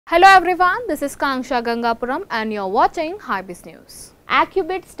Hello everyone, this is Kanksha Gangapuram and you are watching Hybiz News.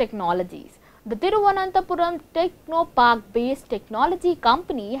 Accubits Technologies. The Thiruvananthapuram Technopark-based technology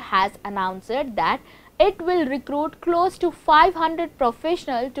company has announced that it will recruit close to 500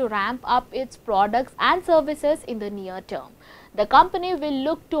 professionals to ramp up its products and services in the near term. The company will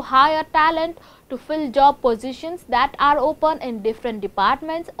look to hire talent to fill job positions that are open in different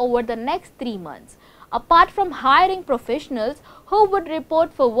departments over the next 3 months. Apart from hiring professionals who would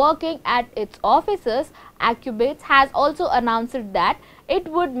report for working at its offices, Accubits has also announced that it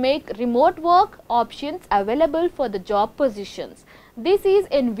would make remote work options available for the job positions. This is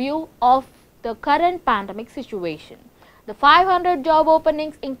in view of the current pandemic situation. The 500 job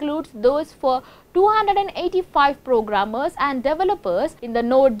openings includes those for 285 programmers and developers in the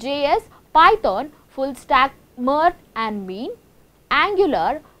Node.js, Python, full stack MERN and Mean,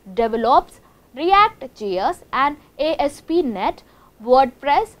 Angular, DevOps, ReactJS and ASP.NET,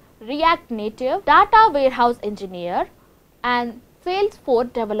 WordPress, React Native, Datawarehouse Engineer and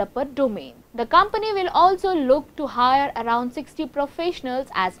Salesforce Developer domain. The company will also look to hire around 60 professionals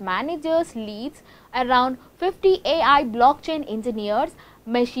as managers, leads, around 50 AI blockchain engineers,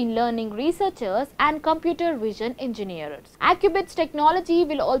 machine learning researchers and computer vision engineers. Accubits Technology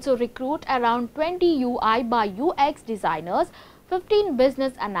will also recruit around 20 UI by UX designers, 15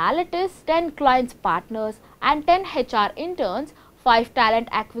 business analysts, 10 clients partners and 10 HR interns, 5 talent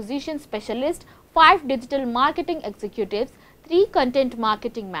acquisition specialists, 5 digital marketing executives, 3 content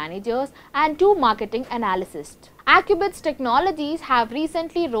marketing managers and 2 marketing analysts. Accubits Technologies have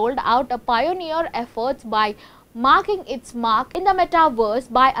recently rolled out a pioneer efforts by marking its mark in the metaverse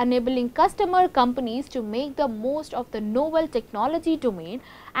by enabling customer companies to make the most of the novel technology domain,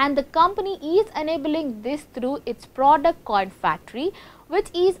 and the company is enabling this through its product Coin Factory, which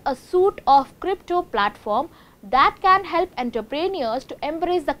is a suite of crypto platform that can help entrepreneurs to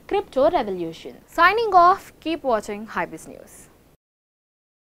embrace the crypto revolution. Signing off, keep watching Hybiz News.